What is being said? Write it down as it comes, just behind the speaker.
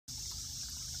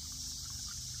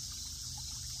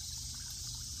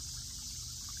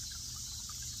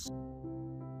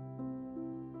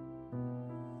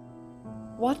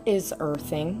What is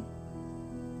earthing?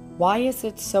 Why is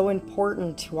it so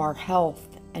important to our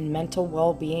health and mental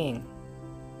well-being?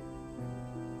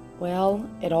 Well,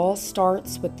 it all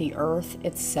starts with the earth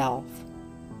itself,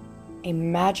 a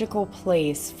magical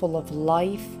place full of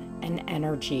life and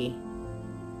energy,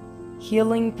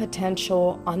 healing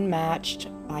potential unmatched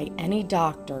by any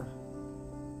doctor.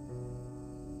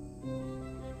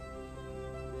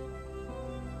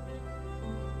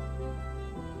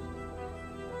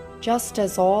 Just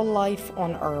as all life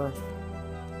on Earth,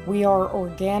 we are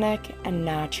organic and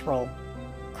natural,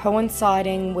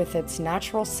 coinciding with its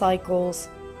natural cycles,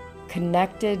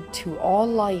 connected to all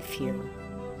life here.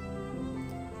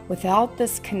 Without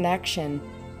this connection,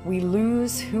 we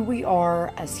lose who we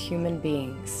are as human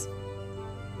beings.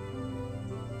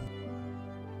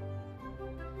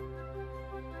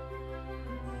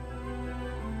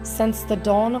 Since the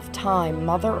dawn of time,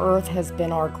 Mother Earth has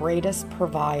been our greatest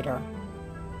provider,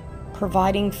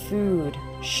 providing food,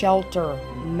 shelter,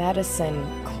 medicine,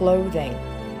 clothing,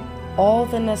 all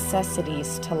the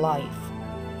necessities to life.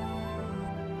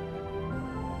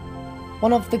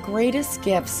 One of the greatest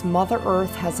gifts Mother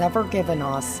Earth has ever given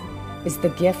us is the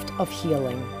gift of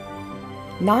healing,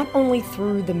 not only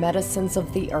through the medicines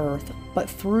of the earth, but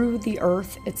through the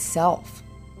earth itself.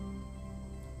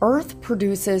 Earth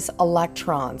produces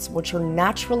electrons, which are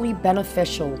naturally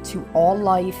beneficial to all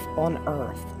life on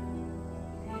Earth.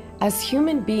 As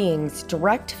human beings,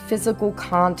 direct physical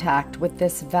contact with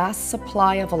this vast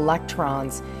supply of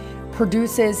electrons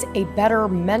produces a better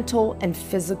mental and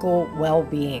physical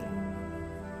well-being.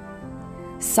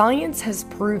 Science has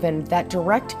proven that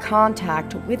direct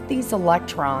contact with these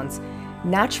electrons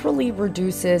naturally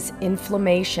reduces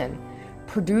inflammation,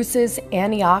 produces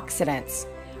antioxidants,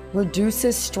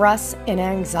 reduces stress and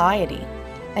anxiety,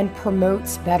 and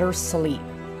promotes better sleep.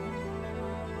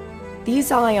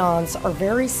 These ions are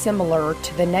very similar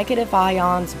to the negative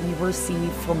ions we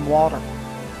receive from water,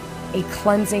 a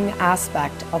cleansing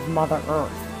aspect of Mother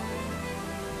Earth.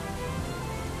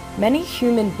 Many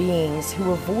human beings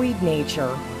who avoid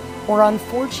nature or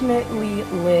unfortunately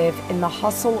live in the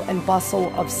hustle and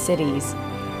bustle of cities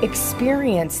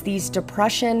experience these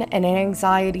depression and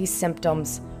anxiety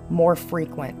symptoms more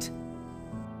frequent.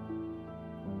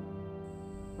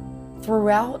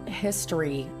 Throughout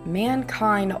history,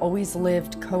 mankind always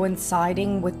lived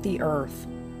coinciding with the earth.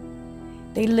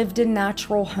 They lived in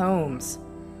natural homes,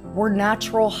 wore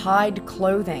natural hide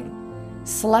clothing,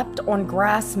 slept on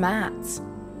grass mats,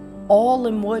 all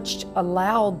in which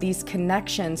allowed these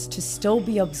connections to still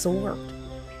be absorbed.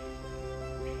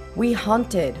 We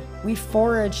hunted, we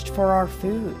foraged for our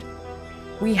food.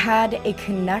 We had a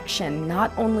connection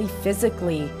not only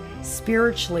physically,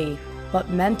 spiritually, but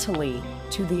mentally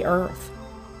to the earth.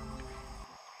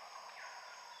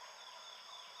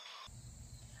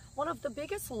 One of the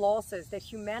biggest losses that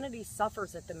humanity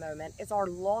suffers at the moment is our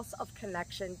loss of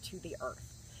connection to the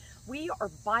earth. We are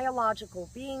biological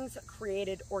beings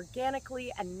created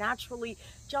organically and naturally,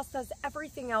 just as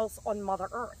everything else on Mother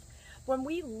Earth. When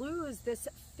we lose this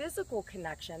physical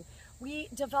connection, we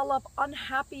develop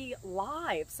unhappy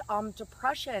lives,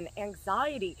 depression,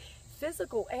 anxiety,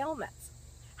 physical ailments.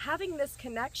 Having this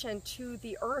connection to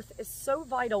the earth is so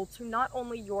vital to not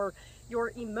only your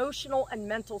emotional and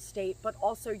mental state, but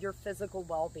also your physical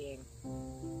well-being.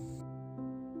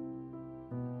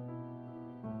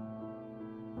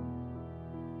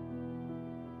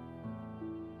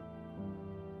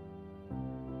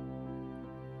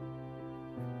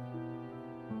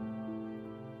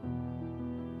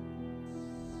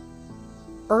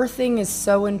 Earthing is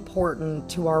so important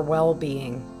to our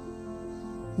well-being.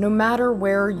 No matter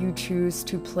where you choose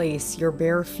to place your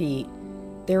bare feet,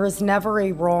 there is never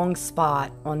a wrong spot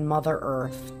on Mother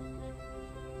Earth.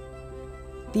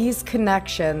 These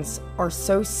connections are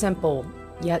so simple,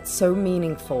 yet so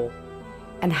meaningful,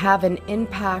 and have an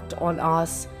impact on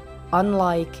us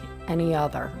unlike any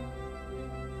other.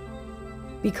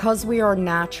 Because we are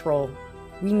natural,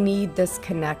 we need this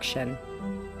connection.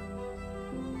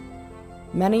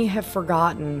 Many have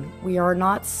forgotten we are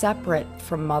not separate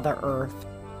from Mother Earth,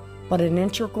 but an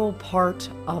integral part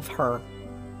of her.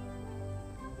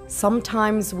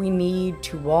 Sometimes we need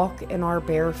to walk in our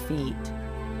bare feet.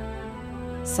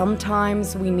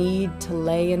 Sometimes we need to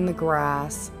lay in the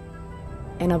grass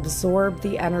and absorb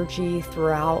the energy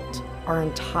throughout our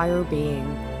entire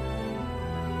being.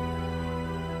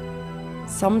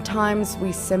 Sometimes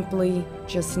we simply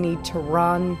just need to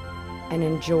run and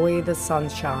enjoy the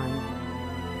sunshine.